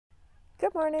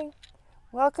Good morning.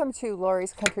 Welcome to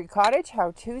Lori's Country Cottage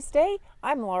How Tuesday.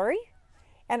 I'm Lori,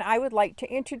 and I would like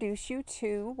to introduce you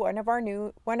to one of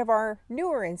our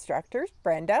newer instructors,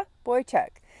 Brenda Boychuk.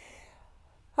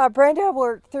 Brenda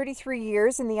worked 33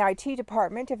 years in the IT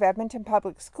department of Edmonton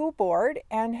Public School Board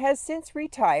and has since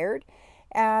retired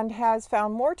and has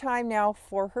found more time now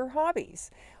for her hobbies,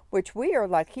 which we are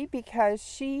lucky because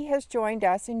she has joined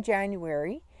us in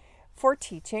January for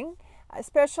teaching,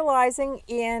 specializing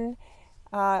in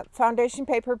foundation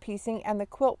paper piecing and the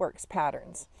Quiltworx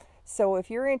patterns. So if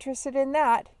you're interested in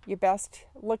that, you best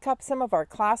look up some of our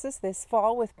classes this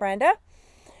fall with Brenda.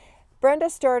 Brenda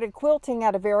started quilting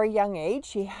at a very young age.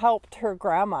 She helped her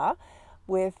grandma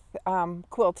with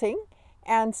quilting,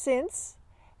 and since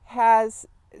has,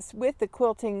 with the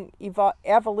quilting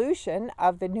evolution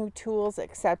of the new tools,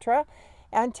 etc.,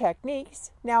 and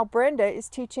techniques, now Brenda is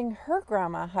teaching her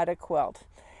grandma how to quilt,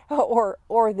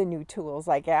 or the new tools,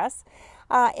 I guess.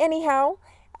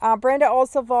 Brenda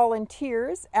also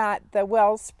volunteers at the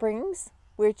Wellsprings,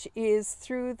 which is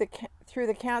through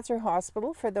the Cancer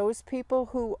Hospital for those people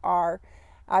who are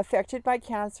affected by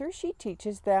cancer. She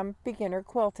teaches them beginner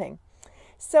quilting.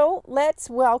 So let's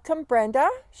welcome Brenda.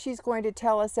 She's going to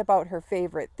tell us about her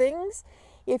favorite things.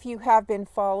 If you have been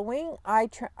following, I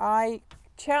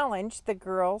challenged the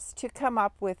girls to come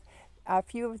up with a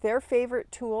few of their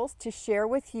favorite tools to share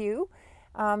with you,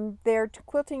 their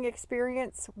quilting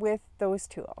experience with those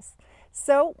tools.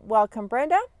 So welcome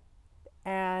Brenda,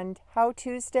 and How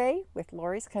Tuesday with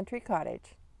Lori's Country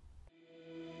Cottage.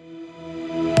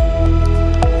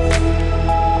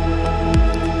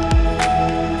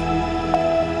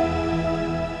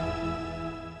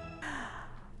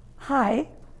 Hi,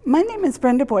 my name is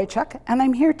Brenda Boychuk, and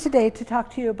I'm here today to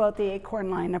talk to you about the Acorn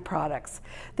line of products.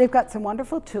 They've got some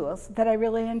wonderful tools that I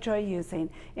really enjoy using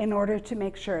in order to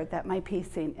make sure that my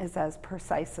piecing is as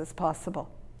precise as possible.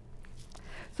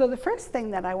 So the first thing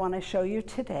that I want to show you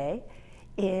today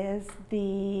is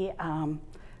the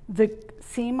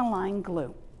seam-align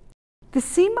glue. The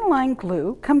seam-align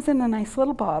glue comes in a nice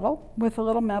little bottle with a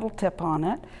little metal tip on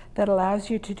it that allows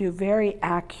you to do very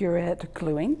accurate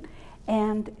gluing.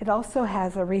 And it also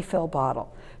has a refill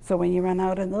bottle. So when you run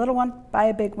out of the little one, buy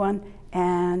a big one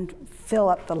and fill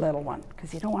up the little one,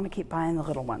 because you don't want to keep buying the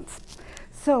little ones.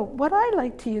 So what I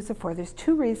like to use it for, there's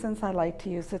two reasons I like to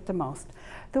use it the most.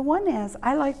 The one is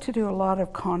I like to do a lot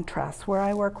of contrast, where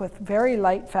I work with very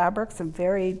light fabrics and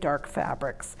very dark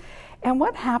fabrics. And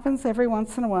what happens every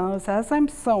once in a while is, as I'm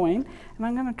sewing, and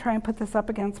I'm going to try and put this up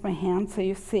against my hand so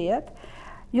you see it,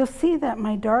 you'll see that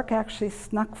my dark actually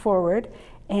snuck forward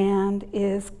and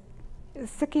is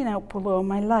sticking out below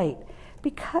my light.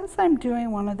 Because I'm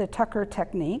doing one of the tucker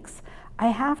techniques, I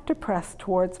have to press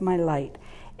towards my light.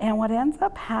 And what ends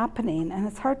up happening, and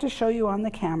it's hard to show you on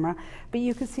the camera, but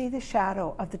you can see the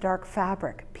shadow of the dark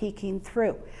fabric peeking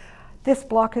through. This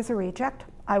block is a reject.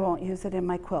 I won't use it in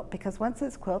my quilt, because once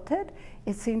it's quilted,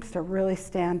 it seems to really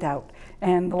stand out.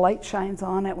 And the light shines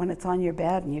on it when it's on your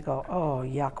bed and you go, oh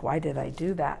yuck, why did I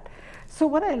do that? So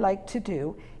what I like to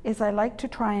do is I like to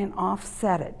try and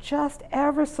offset it just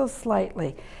ever so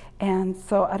slightly. And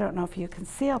so I don't know if you can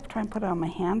see, I'll try and put it on my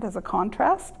hand as a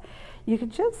contrast. You can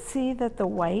just see that the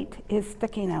white is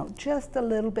sticking out just a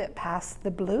little bit past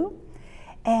the blue.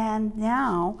 And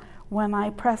now when I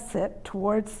press it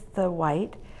towards the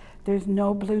white, there's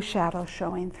no blue shadow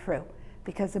showing through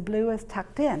because the blue is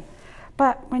tucked in.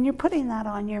 But when you're putting that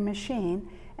on your machine,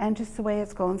 and just the way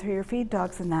it's going through your feed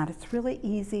dogs and that, it's really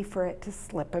easy for it to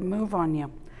slip and move on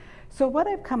you. So what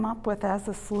I've come up with as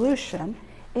a solution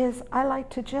is I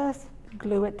like to just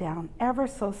glue it down ever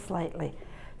so slightly.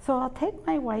 So I'll take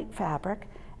my white fabric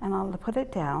and I'll put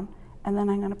it down, and then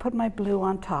I'm going to put my blue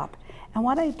on top. And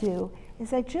what I do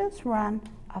is I just run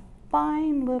a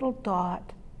fine little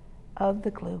dot of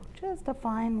the glue, just a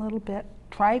fine little bit.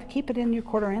 Try to keep it in your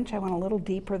 1/4 inch. I went a little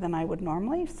deeper than I would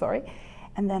normally, sorry.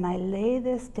 And then I lay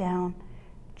this down,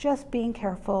 just being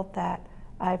careful that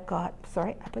I've got,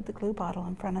 sorry, I put the glue bottle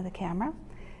in front of the camera,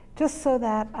 just so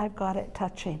that I've got it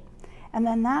touching. And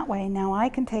then that way, now I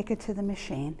can take it to the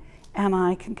machine and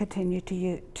I can continue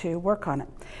to work on it.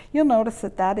 You'll notice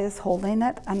that that is holding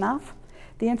it enough.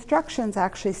 The instructions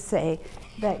actually say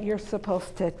that you're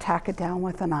supposed to tack it down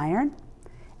with an iron,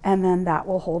 and then that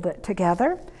will hold it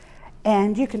together.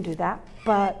 And you can do that,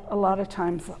 but a lot of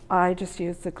times I just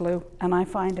use the glue, and I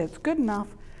find it's good enough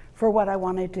for what I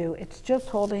want to do. It's just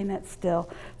holding it still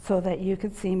so that you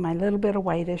can see my little bit of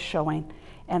white is showing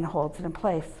and holds it in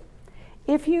place.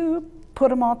 If you put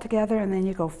them all together and then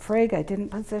you go, frig, I didn't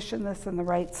position this in the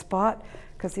right spot,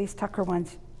 because these tucker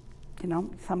ones, you know,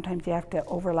 sometimes you have to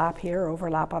overlap here,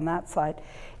 overlap on that side.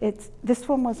 This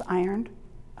one was ironed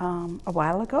a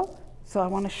while ago, so I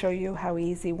want to show you how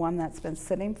easy one that's been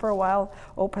sitting for a while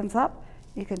opens up.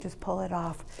 You can just pull it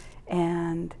off,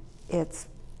 and it's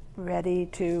ready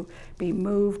to be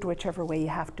moved whichever way you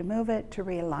have to move it to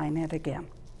realign it again.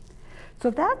 So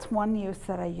that's one use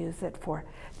that I use it for.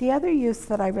 The other use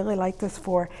that I really like this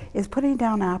for is putting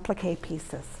down applique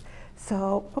pieces.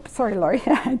 So, oops, sorry, Lori,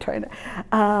 I'm trying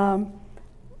to.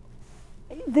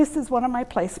 This is one of my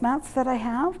placemats that I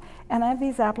have, and I have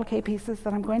these applique pieces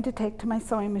that I'm going to take to my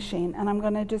sewing machine, and I'm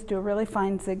going to just do a really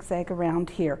fine zigzag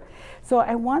around here. So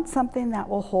I want something that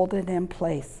will hold it in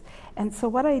place. And so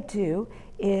what I do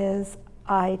is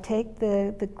I take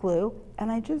the glue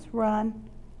and I just run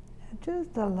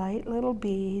just a light little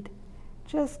bead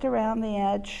just around the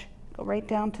edge, go right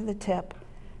down to the tip,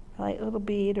 light little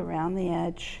bead around the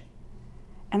edge.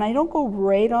 And I don't go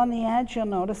right on the edge. You'll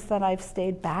notice that I've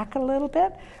stayed back a little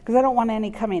bit because I don't want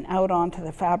any coming out onto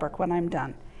the fabric when I'm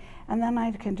done. And then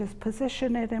I can just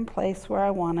position it in place where I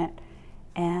want it,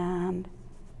 and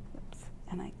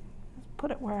I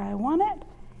put it where I want it.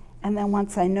 And then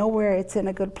once I know where it's in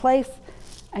a good place,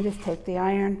 I just take the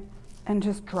iron and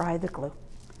just dry the glue.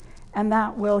 And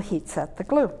that will heat set the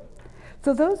glue.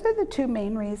 So those are the two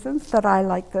main reasons that I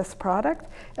like this product,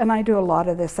 and I do a lot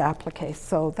of this applique,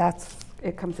 so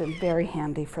it comes in very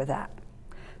handy for that.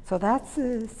 So that's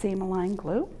the seam-align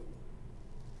glue.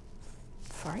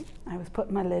 Sorry, I was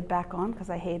putting my lid back on because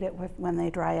I hate it when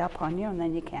they dry up on you and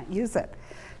then you can't use it.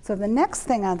 So the next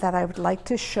thing that I would like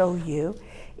to show you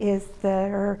is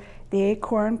the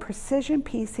Acorn Precision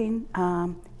Piecing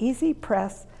Easy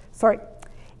Press,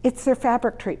 it's their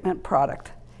fabric treatment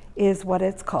product is what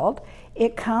it's called.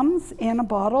 It comes in a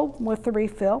bottle with the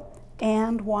refill,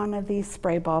 and one of these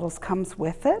spray bottles comes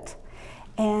with it.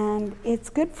 And it's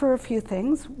good for a few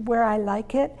things. Where I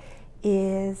like it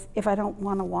is if I don't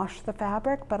want to wash the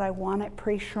fabric, but I want it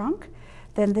pre-shrunk,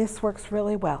 then this works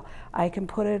really well. I can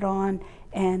put it on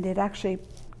and it actually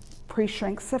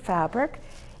pre-shrinks the fabric.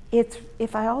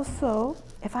 If I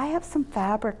have some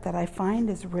fabric that I find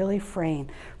is really fraying.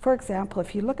 For example,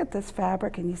 if you look at this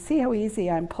fabric and you see how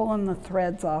easy I'm pulling the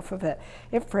threads off of it,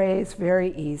 it frays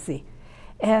very easy.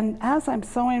 And as I'm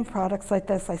sewing products like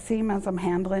this, I see them as I'm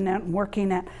handling it and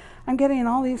working it. I'm getting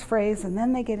all these frays, and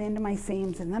then they get into my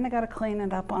seams, and then I got to clean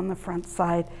it up on the front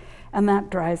side, and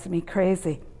that drives me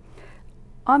crazy.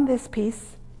 On this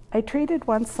piece, I treated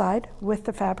one side with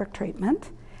the fabric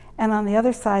treatment, and on the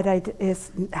other side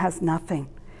has nothing.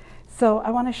 So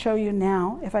I want to show you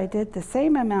now, if I did the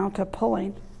same amount of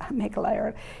pulling, make a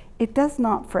layer, it does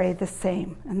not fray the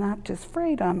same, and that just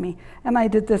frayed on me. And I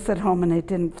did this at home and it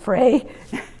didn't fray.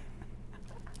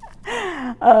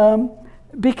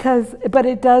 But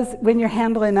it does when you're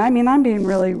handling, I mean, I'm being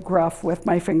really gruff with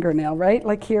my fingernail, right?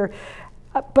 Like here,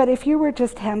 but if you were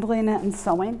just handling it and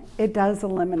sewing, it does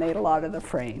eliminate a lot of the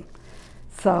fraying.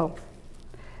 So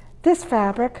this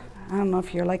fabric, I don't know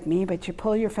if you're like me, but you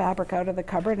pull your fabric out of the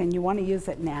cupboard and you want to use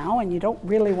it now, and you don't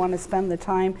really want to spend the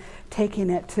time taking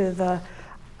it to the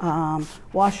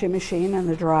washing machine and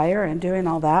the dryer and doing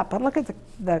all that. But look at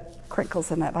the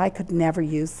crinkles in it. I could never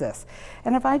use this.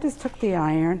 And if I just took the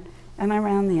iron and I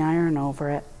ran the iron over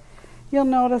it, you'll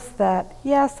notice that,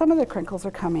 yeah, some of the crinkles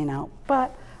are coming out,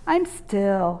 but I'm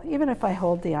still, even if I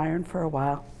hold the iron for a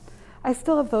while, I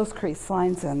still have those crease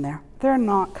lines in there. They're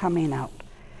not coming out.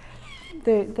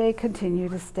 They continue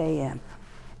to stay in.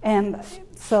 And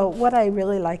so what I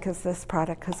really like is this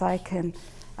product, because I can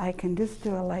just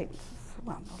do a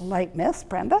light mist,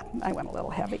 Brenda. I went a little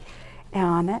heavy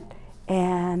on it.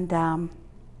 And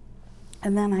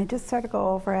then I just sort of go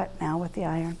over it now with the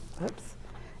iron. Oops,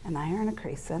 an iron a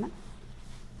crease in it.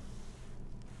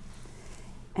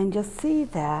 And you'll see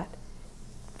that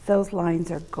those lines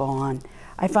are gone.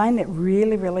 I find it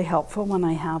really, really helpful when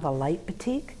I have a light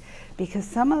batik, because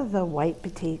some of the white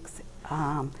batiks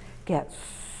get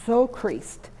so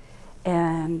creased.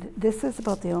 And this is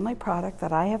about the only product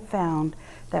that I have found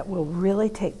that will really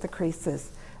take the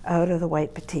creases out of the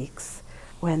white batiks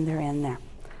when they're in there.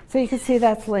 So you can see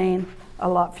that's laying a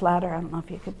lot flatter. I don't know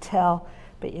if you could tell,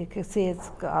 but you can see it's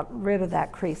got rid of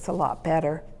that crease a lot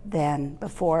better than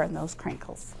before and those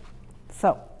crinkles.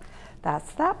 So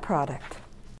that's that product.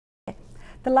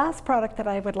 The last product that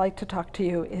I would like to talk to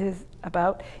you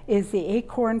about is the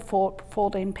Acorn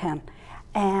folding pen.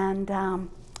 And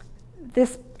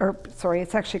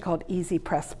it's actually called Easy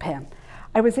Press Pen.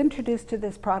 I was introduced to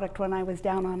this product when I was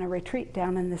down on a retreat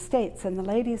down in the States, and the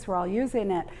ladies were all using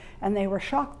it, and they were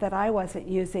shocked that I wasn't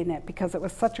using it because it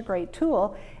was such a great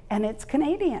tool, and it's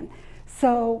Canadian.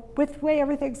 So with the way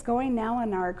everything's going now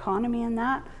in our economy and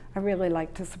that, I really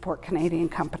like to support Canadian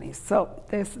companies. So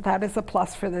that is a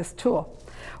plus for this tool.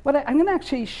 I'm going to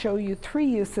actually show you 3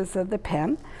 uses of the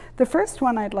pen. The first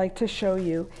one I'd like to show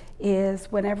you is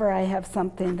whenever I have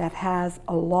something that has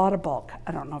a lot of bulk.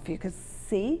 I don't know if you can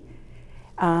see.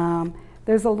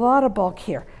 There's a lot of bulk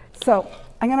here. So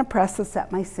I'm going to press this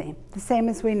at my seam, the same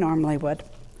as we normally would.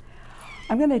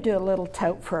 I'm going to do a little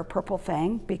tout for a purple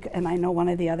fang, and I know one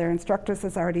of the other instructors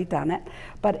has already done it,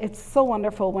 but it's so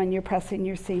wonderful when you're pressing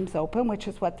your seams open, which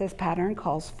is what this pattern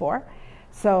calls for.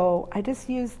 So I just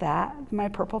use that, my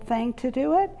purple fang, to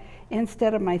do it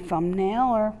instead of my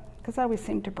thumbnail, because I always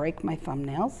seem to break my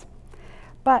thumbnails.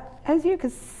 But as you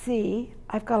can see,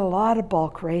 I've got a lot of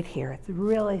bulk right here. It's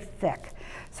really thick.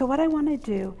 So what I want to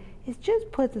do is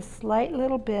just put a slight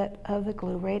little bit of the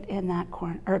glue right in that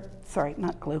corner, or sorry,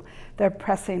 not glue, the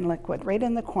pressing liquid right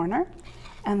in the corner.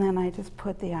 And then I just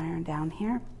put the iron down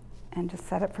here and just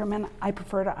set it for a minute. I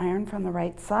prefer to iron from the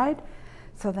right side.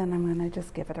 So then I'm going to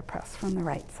just give it a press from the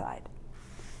right side.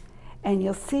 And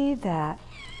you'll see that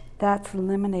that's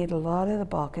eliminated a lot of the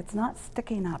bulk. It's not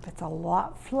sticking up. It's a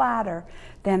lot flatter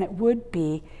than it would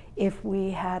be if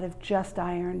we had have just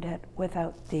ironed it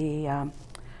without the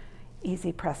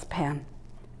Easy Press pen.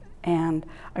 And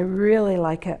I really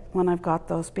like it when I've got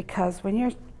those, because when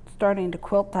you're starting to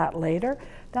quilt that later,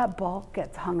 that bulk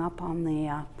gets hung up on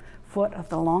the foot of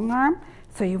the long arm.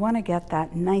 So you want to get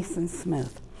that nice and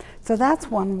smooth. So that's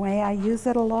one way I use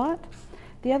it a lot.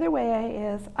 The other way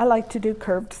is I like to do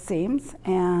curved seams,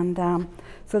 and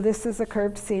so this is a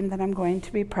curved seam that I'm going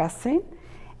to be pressing.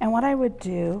 And what I would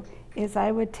do is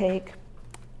I would take,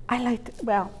 I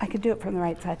could do it from the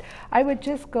right side. I would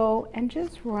just go and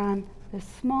just run the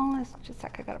smallest, just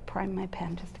like I gotta prime my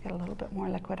pen just to get a little bit more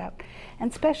liquid out. And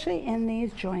especially in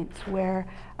these joints where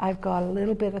I've got a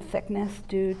little bit of thickness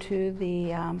due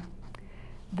to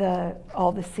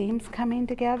all the seams coming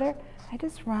together, I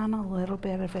just run a little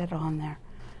bit of it on there.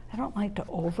 I don't like to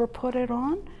over put it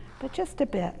on, but just a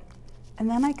bit. And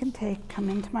then I can come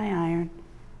into my iron,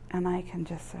 and I can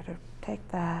just sort of take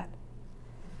that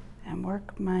and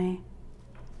work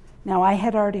now I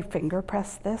had already finger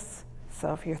pressed this,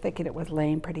 so if you're thinking it was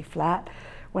laying pretty flat,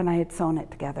 when I had sewn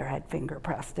it together, I had finger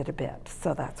pressed it a bit,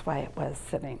 so that's why it was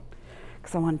sitting,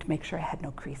 because I wanted to make sure I had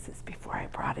no creases before I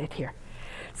brought it here.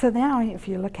 So now if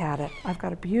you look at it, I've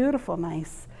got a beautiful,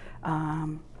 nice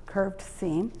curved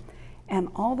seam, and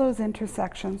all those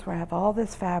intersections where I have all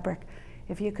this fabric,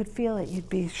 if you could feel it, you'd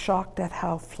be shocked at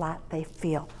how flat they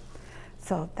feel.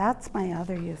 So that's my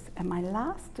other use. And my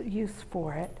last use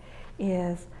for it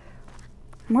is,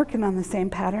 I'm working on the same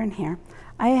pattern here.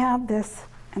 I have this,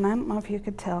 and I don't know if you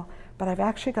could tell, but I've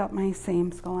actually got my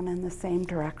seams going in the same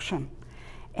direction.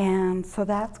 And so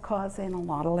that's causing a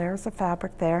lot of layers of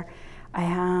fabric there. I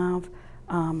have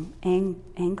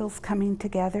angles coming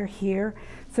together here.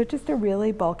 So just a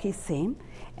really bulky seam.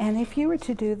 And if you were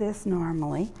to do this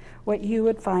normally, what you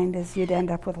would find is you'd end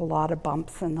up with a lot of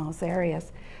bumps in those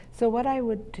areas. So what I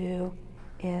would do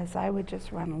is I would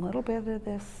just run a little bit of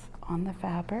this on the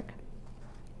fabric.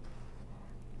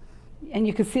 And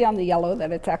you can see on the yellow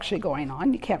that it's actually going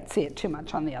on. You can't see it too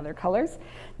much on the other colors.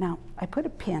 Now, I put a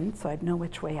pin so I'd know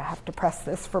which way I have to press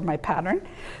this for my pattern.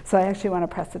 So I actually want to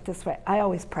press it this way. I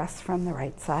always press from the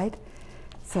right side.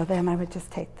 So then I would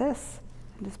just take this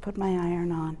and just put my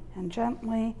iron on, and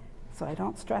gently, so I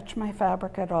don't stretch my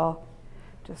fabric at all,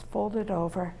 just fold it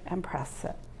over and press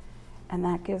it. And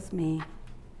that gives me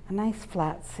a nice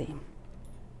flat seam.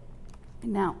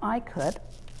 Now I could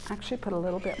actually put a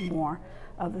little bit more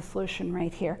of the solution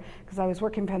right here, because I was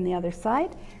working from the other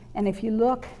side. And if you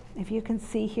look, if you can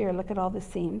see here, look at all the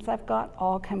seams I've got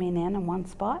all coming in one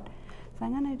spot. So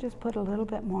I'm going to just put a little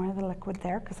bit more of the liquid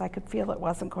there, because I could feel it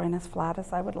wasn't going as flat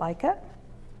as I would like it.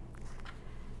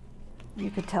 You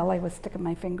could tell I was sticking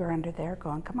my finger under there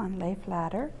going, come on, lay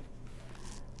flatter.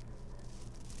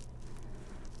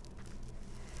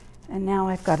 And now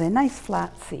I've got a nice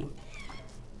flat seam.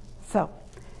 So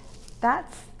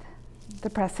that's the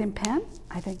pressing pen.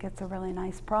 I think it's a really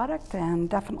nice product and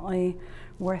definitely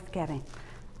worth getting.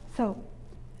 So,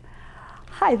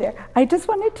 hi there. I just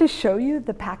wanted to show you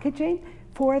the packaging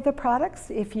for the products.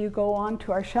 If you go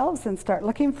onto our shelves and start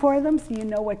looking for them, so you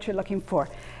know what you're looking for.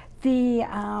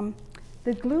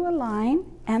 The glue-a-line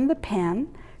and the pen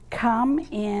come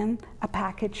in a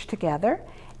package together,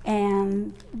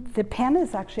 and the pen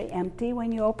is actually empty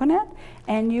when you open it,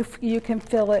 and you can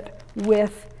fill it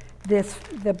with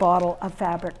the bottle of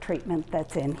fabric treatment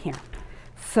that's in here.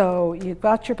 So you've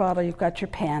got your bottle, you've got your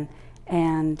pen,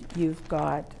 and you've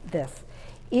got this.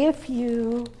 If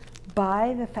you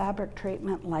buy the fabric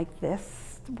treatment like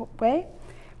this, way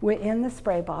in the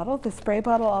spray bottle. The spray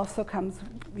bottle also comes,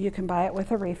 you can buy it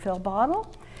with a refill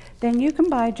bottle. Then you can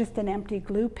buy just an empty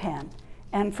glue pen.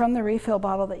 And from the refill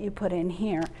bottle that you put in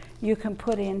here, you can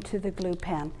put into the glue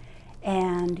pen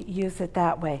and use it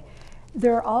that way.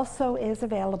 There also is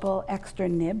available extra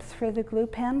nibs for the glue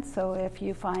pen, so if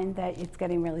you find that it's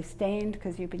getting really stained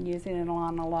because you've been using it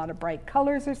on a lot of bright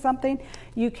colors or something,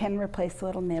 you can replace the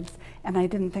little nibs. And I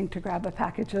didn't think to grab a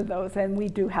package of those, and we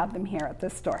do have them here at the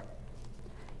store.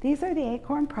 These are the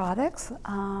Acorn products.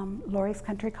 Lori's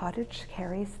Country Cottage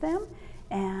carries them,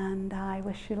 and I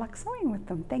wish you luck sewing with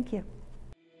them. Thank you.